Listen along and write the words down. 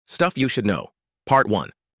Stuff you should know. Part 1.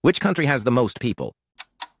 Which country has the most people?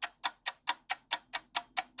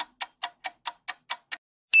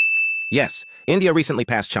 Yes, India recently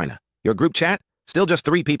passed China. Your group chat? Still just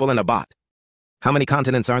 3 people and a bot. How many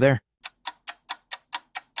continents are there?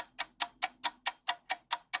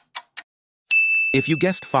 If you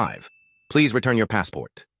guessed 5, please return your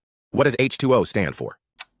passport. What does H2O stand for?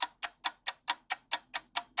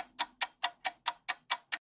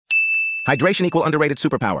 Hydration equal underrated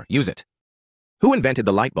superpower. Use it. Who invented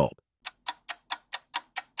the light bulb?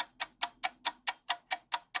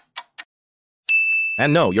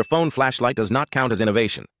 And no, your phone flashlight does not count as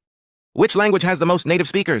innovation. Which language has the most native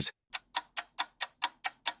speakers?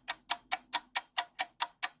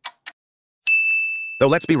 Though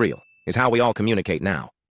let's be real, is how we all communicate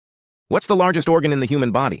now. What's the largest organ in the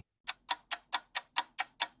human body?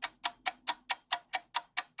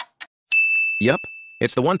 Yup,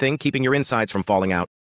 it's the one thing keeping your insides from falling out.